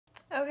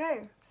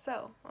Okay,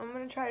 so I'm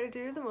gonna try to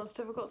do the most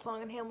difficult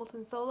song in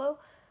Hamilton solo.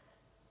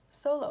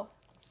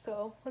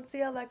 So let's see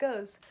how that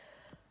goes.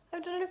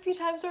 I've done it a few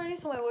times already,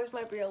 so my voice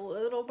might be a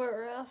little bit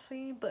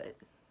raspy, but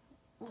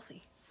we'll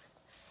see.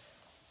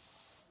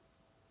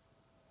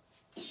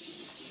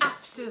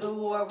 After the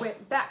war,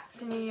 went back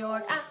to New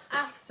York.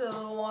 After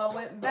the war,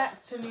 went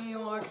back to New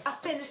York. I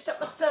finished up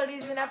my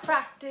studies and I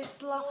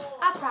practiced law.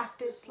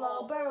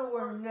 But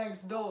we're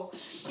next door.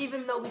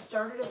 Even though we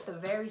started at the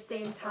very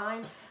same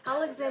time,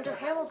 Alexander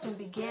Hamilton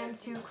began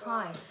to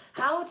climb.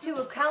 How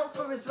to account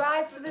for his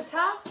rise to the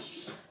top?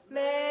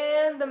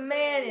 Man, the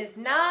man is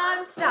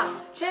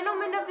non-stop.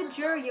 Gentlemen of the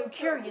jury, I'm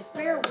curious,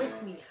 bear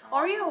with me.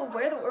 Are you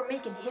aware that we're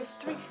making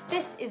history?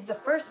 This is the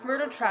first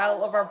murder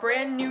trial of our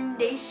brand new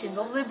nation,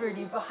 the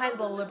liberty behind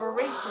the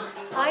liberation.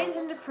 I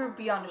intend to prove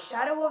beyond a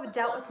shadow of a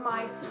doubt with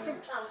my assistant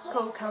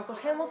co-counsel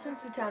Hamilton.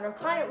 Sit down. Our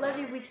client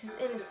Levy Weeks is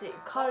innocent.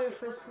 Call your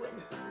first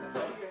witness.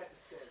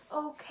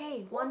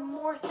 Okay, one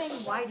more thing.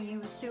 Why do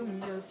you assume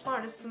you're the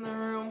smartest in the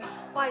room?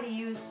 Why do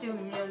you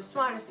assume you're the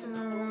smartest in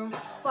the room?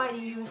 Why do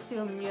you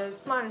assume you're the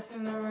smartest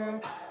in the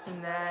room?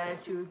 Some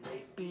attitude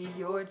may be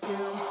your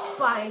tomb.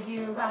 Why do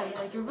you write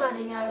like you're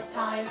running out of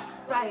time?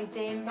 Write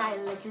day and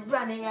night like you're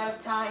running out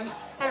of time.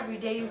 Every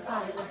day you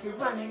fight like you're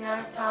running out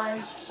of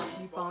time.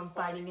 Keep on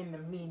fighting in the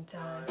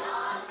meantime.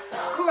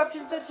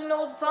 Corruption's such an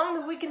old song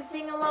that we can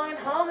sing along in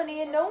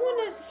harmony, and no one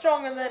is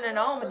stronger than an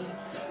almond.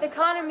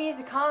 Economy is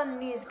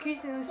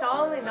increasingly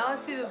stalling.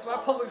 Honestly, this is why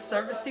public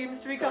service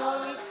seems to be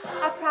calling me.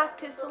 I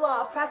practiced the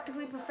law,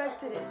 practically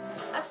perfected it.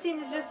 I've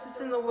seen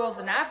injustice in the world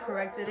and I've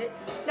corrected it.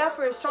 Now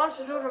for a staunch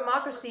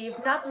democracy,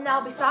 if not then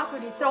I'll be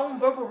Socrates, throwing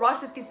verbal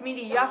rocks at these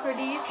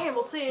mediocrities.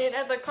 Hamilton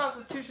at the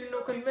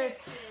Constitutional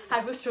Convention.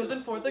 I was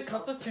chosen for the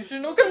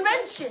Constitutional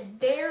Convention.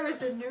 There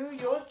is a New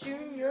York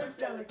junior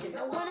delegate.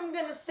 Now what I'm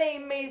gonna say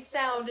may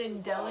sound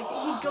indelicate.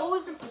 He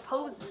goes and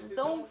proposes his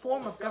own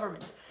form of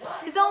government.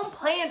 His own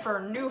plan for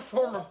a new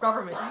form of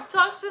government. He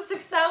talks for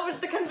 6 hours,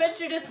 the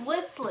convention is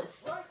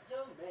listless.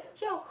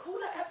 Yo, who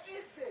the F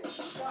is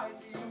this? Why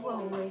do you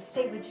always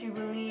say what you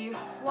believe?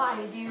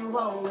 Why do you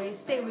always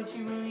say what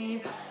you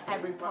believe?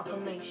 Every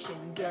proclamation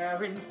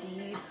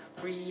guaranteed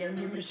free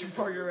ammunition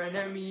for your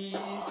enemies.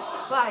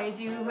 Why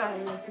do you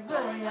write like it's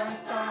running out of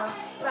style?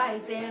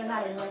 Write day and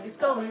night like it's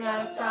going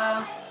out of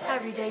style.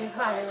 Every day you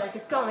write like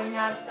it's going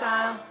out of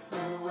style. Do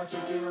what you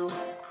do.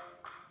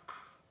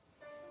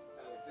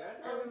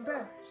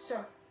 Remember,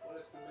 sir.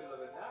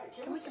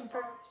 Can we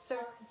confer,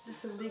 sir?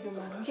 Is this a legal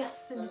matter?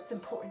 Yes, and it's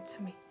important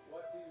to me.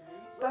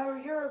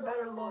 But you're a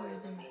better lawyer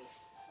than me.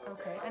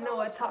 Okay, I know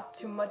I talk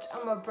too much.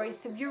 I'm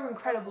abrasive. You're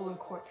incredible in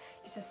court.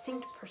 You're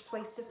succinct,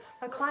 persuasive.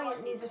 My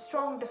client needs a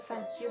strong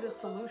defense. You're the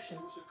solution.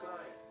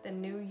 The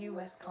new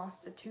U.S.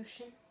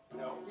 Constitution?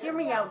 Hear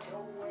me out.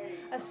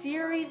 A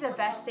series of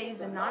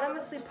essays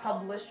anonymously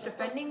published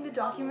defending the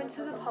document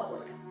to the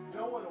public.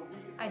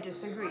 I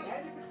disagree.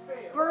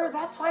 Burr,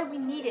 that's why we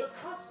need it.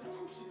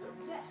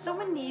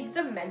 Someone needs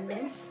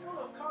amendments.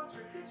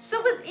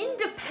 So as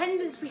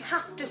independents, we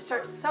have to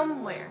start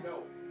somewhere.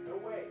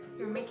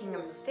 You're making a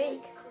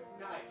mistake.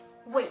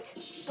 Wait,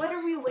 what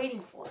are we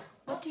waiting for?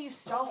 What do you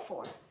stall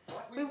for?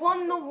 We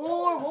won the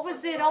war. What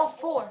was it all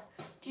for?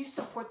 Do you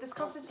support this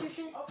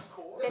Constitution?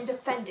 Then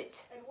defend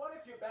it. And what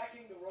if you're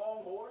backing the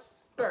wrong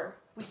horse? Burr,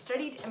 we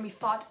studied and we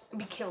fought and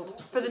we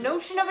killed. For the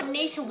notion of a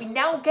nation we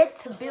now get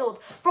to build.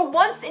 For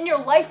once in your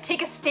life,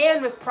 take a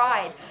stand with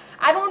pride.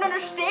 I don't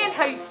understand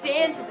how you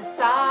stand to the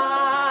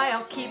side.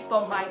 I'll keep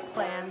all my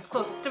plans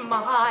close to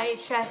my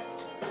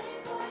chest.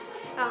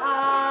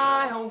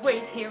 I'll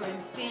wait here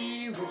and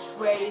see which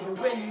way the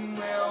wind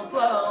will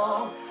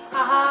blow.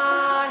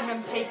 I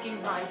am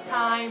taking my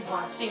time,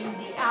 watching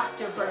the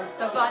afterbirth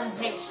of a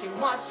nation,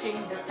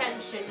 watching the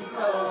tension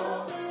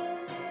grow.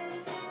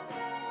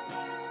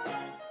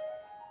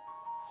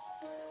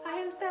 I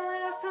am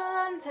sailing off to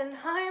London.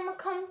 I am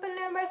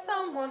accompanied by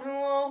someone who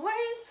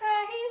always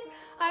prays.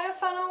 I have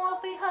found a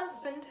wealthy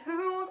husband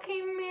who will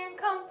keep me in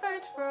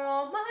comfort for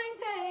all my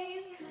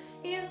days.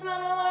 He is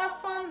not a lot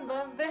of fun,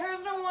 but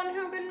there's no one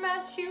who can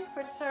match you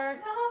for turn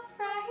of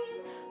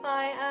phrase.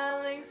 My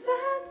Alexander,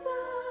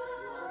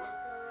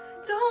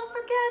 don't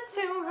forget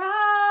to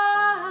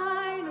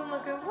write.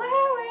 Look at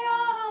where we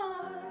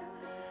are.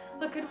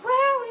 Look at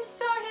where we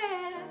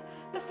started.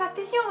 The fact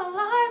that you're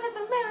alive is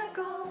a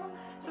miracle.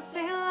 So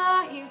stay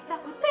alive,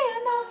 that would be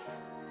enough.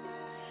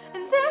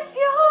 And if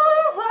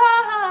your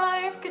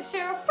wife could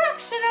share a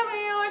fraction of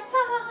your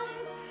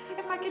time,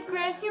 if I could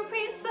grant you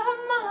peace of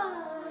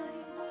mind,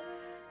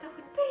 that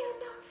would be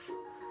enough.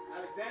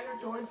 Alexander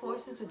Joins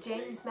forces with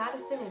James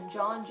Madison and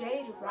John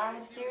Jay to write a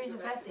series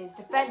of essays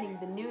defending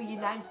the new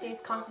United States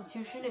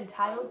Constitution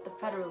entitled The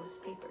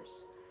Federalist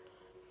Papers.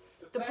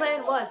 The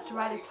plan was to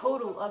write a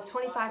total of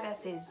 25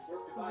 essays,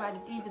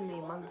 divided evenly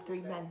among the 3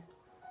 men.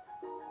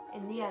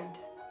 In the end,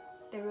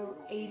 they wrote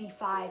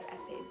 85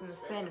 essays in the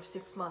span of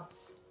 6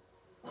 months.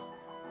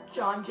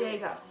 John Jay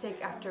got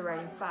sick after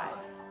writing 5.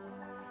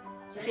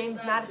 James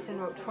Madison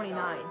wrote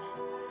 29.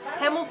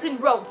 Hamilton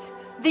wrote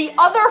the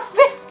other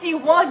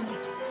 51.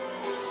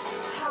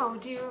 How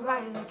do you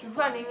write like you're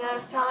running out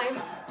of time?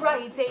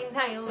 Write day and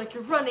night like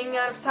you're running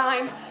out of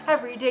time.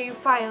 Every day you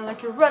fight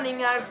like you're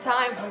running out of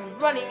time. Are you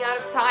running out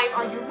of time?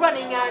 Are you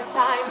running out of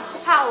time?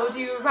 How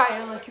do you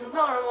write like you don't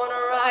want to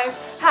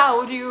arrive?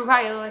 How do you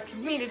write like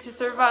you needed to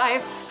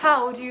survive?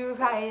 How do you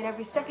write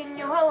every second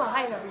you're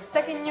alive? Every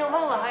second you're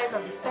alive.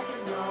 Every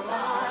second you're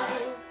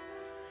alive.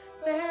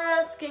 They're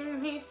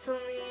asking me to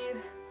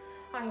lead.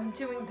 I'm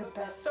doing the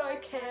best I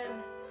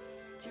can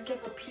to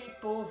get the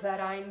people that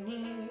I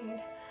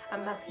need.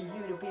 I'm asking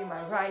you to be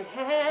my right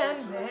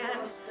hand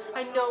man.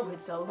 I know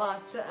it's a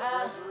lot to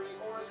ask,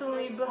 to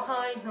leave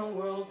behind the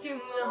world you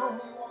know.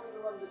 Do you want me to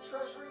run the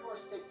Treasury or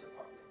State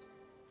Department?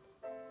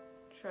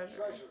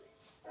 Treasury.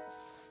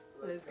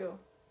 Let's go.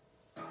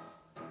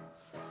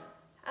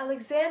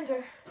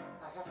 Alexander.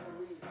 I have to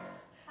leave.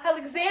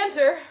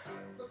 Alexander.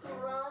 Look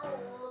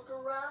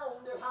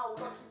around at how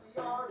lucky we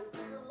are to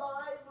be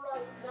alive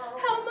right now.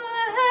 Help my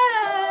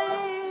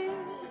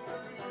eyes.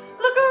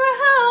 Look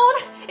around.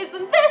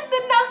 Isn't this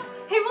enough?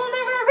 He will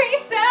never be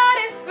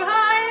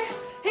satisfied.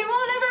 He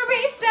will never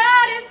be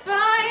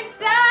satisfied.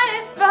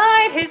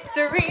 Satisfied.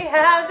 History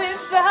has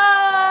its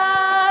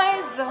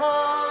eyes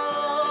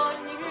on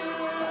you.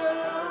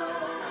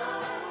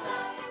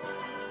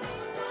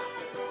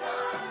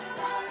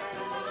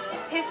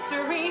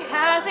 History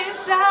has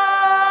its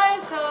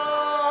eyes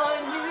on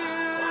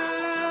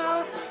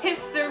you.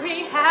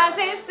 History has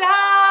its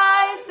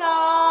eyes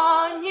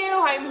on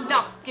you. I'm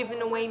not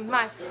giving away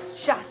my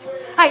shot.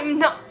 I'm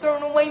not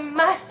throwing away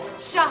my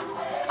shot.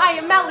 I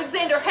am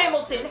Alexander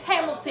Hamilton.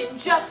 Hamilton,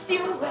 just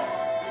you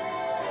wait.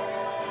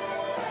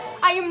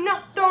 I am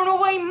not throwing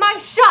away my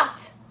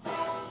shot.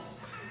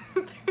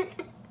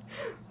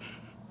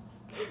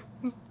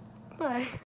 Bye.